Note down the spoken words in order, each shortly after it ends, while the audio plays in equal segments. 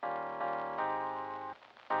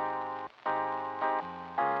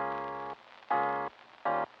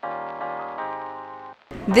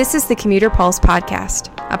This is the Commuter Pulse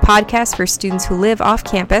Podcast, a podcast for students who live off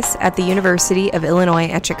campus at the University of Illinois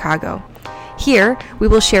at Chicago. Here, we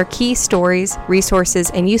will share key stories,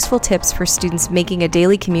 resources, and useful tips for students making a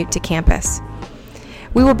daily commute to campus.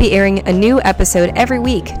 We will be airing a new episode every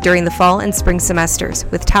week during the fall and spring semesters,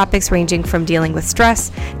 with topics ranging from dealing with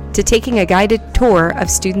stress to taking a guided tour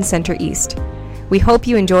of Student Center East. We hope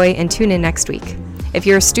you enjoy and tune in next week. If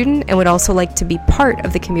you're a student and would also like to be part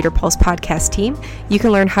of the Commuter Pulse podcast team, you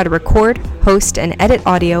can learn how to record, host, and edit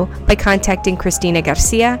audio by contacting Christina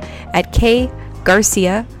Garcia at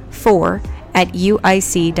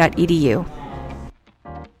kgarcia4@uic.edu.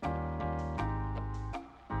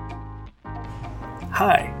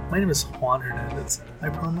 Hi, my name is Juan Hernandez. My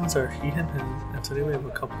pronouns are he, him, his, and today we have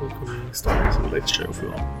a couple of community stories I would like to share with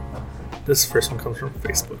you all. This first one comes from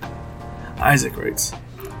Facebook. Isaac writes,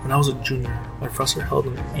 when I was a junior, my professor held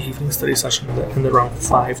an evening study session that ended around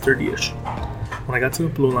 5:30ish. When I got to the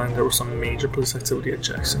Blue Line, there was some major police activity at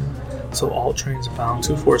Jackson, so all trains bound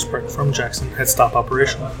to Forest Park from Jackson had stopped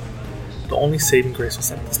operation. The only saving grace was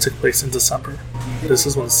that this took place in December. This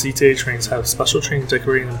is when CTA trains have special trains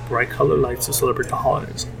decorated in bright colored lights to celebrate the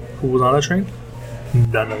holidays. Who was on that train?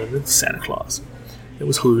 None other than Santa Claus. It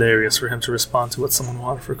was hilarious for him to respond to what someone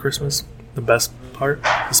wanted for Christmas. The best part,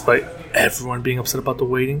 despite everyone being upset about the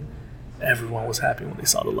waiting, everyone was happy when they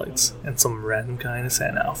saw the lights and some random guy in a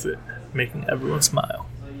Santa outfit, making everyone smile.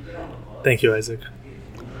 Thank you, Isaac.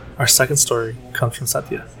 Our second story comes from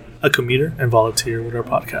Satya, a commuter and volunteer with our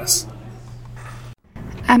podcast.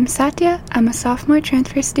 I'm Satya. I'm a sophomore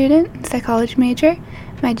transfer student, psychology major.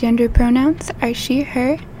 My gender pronouns are she,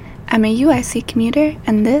 her. I'm a UIC commuter,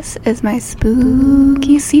 and this is my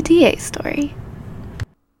spooky CTA story.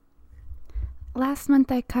 Last month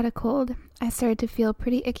I caught a cold. I started to feel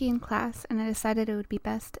pretty icky in class, and I decided it would be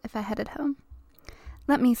best if I headed home.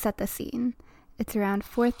 Let me set the scene. It's around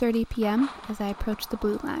 4:30 p.m. as I approach the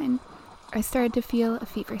Blue Line. I started to feel a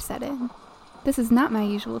fever set in. This is not my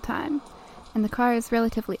usual time, and the car is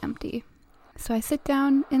relatively empty, so I sit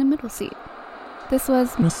down in a middle seat. This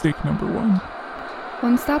was mistake number one.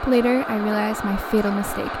 One stop later, I realize my fatal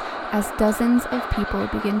mistake as dozens of people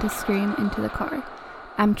begin to scream into the car.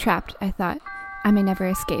 I'm trapped, I thought. I may never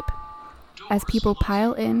escape. As people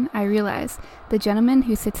pile in, I realize the gentleman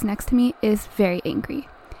who sits next to me is very angry.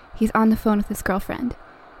 He's on the phone with his girlfriend.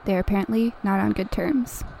 They're apparently not on good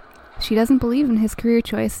terms. She doesn't believe in his career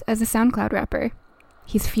choice as a SoundCloud rapper.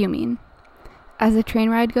 He's fuming. As the train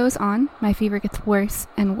ride goes on, my fever gets worse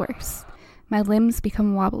and worse. My limbs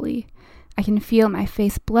become wobbly. I can feel my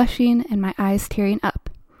face blushing and my eyes tearing up.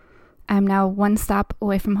 I am now one stop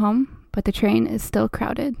away from home, but the train is still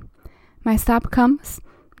crowded. My stop comes,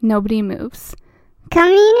 nobody moves.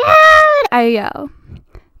 Coming out! I yell.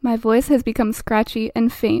 My voice has become scratchy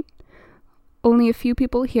and faint. Only a few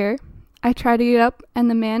people hear. I try to get up, and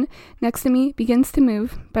the man next to me begins to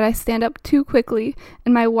move, but I stand up too quickly,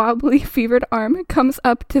 and my wobbly, fevered arm comes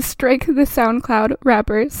up to strike the SoundCloud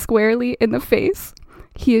rapper squarely in the face.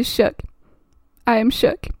 He is shook. I am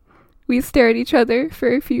shook. We stare at each other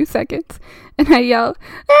for a few seconds, and I yell,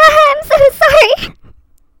 I'm so sorry!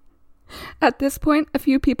 At this point, a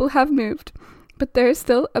few people have moved, but there are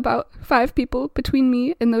still about 5 people between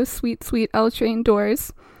me and those sweet, sweet L train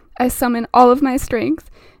doors. I summon all of my strength,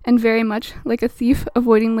 and very much like a thief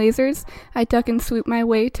avoiding lasers, I duck and swoop my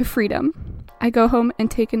way to freedom. I go home and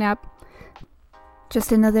take a nap.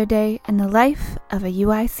 Just another day in the life of a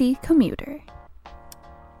UIC commuter.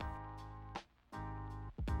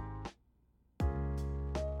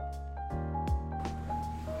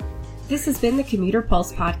 This has been the Commuter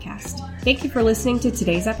Pulse Podcast. Thank you for listening to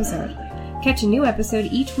today's episode. Catch a new episode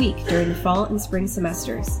each week during the fall and spring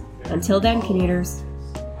semesters. Until then, commuters.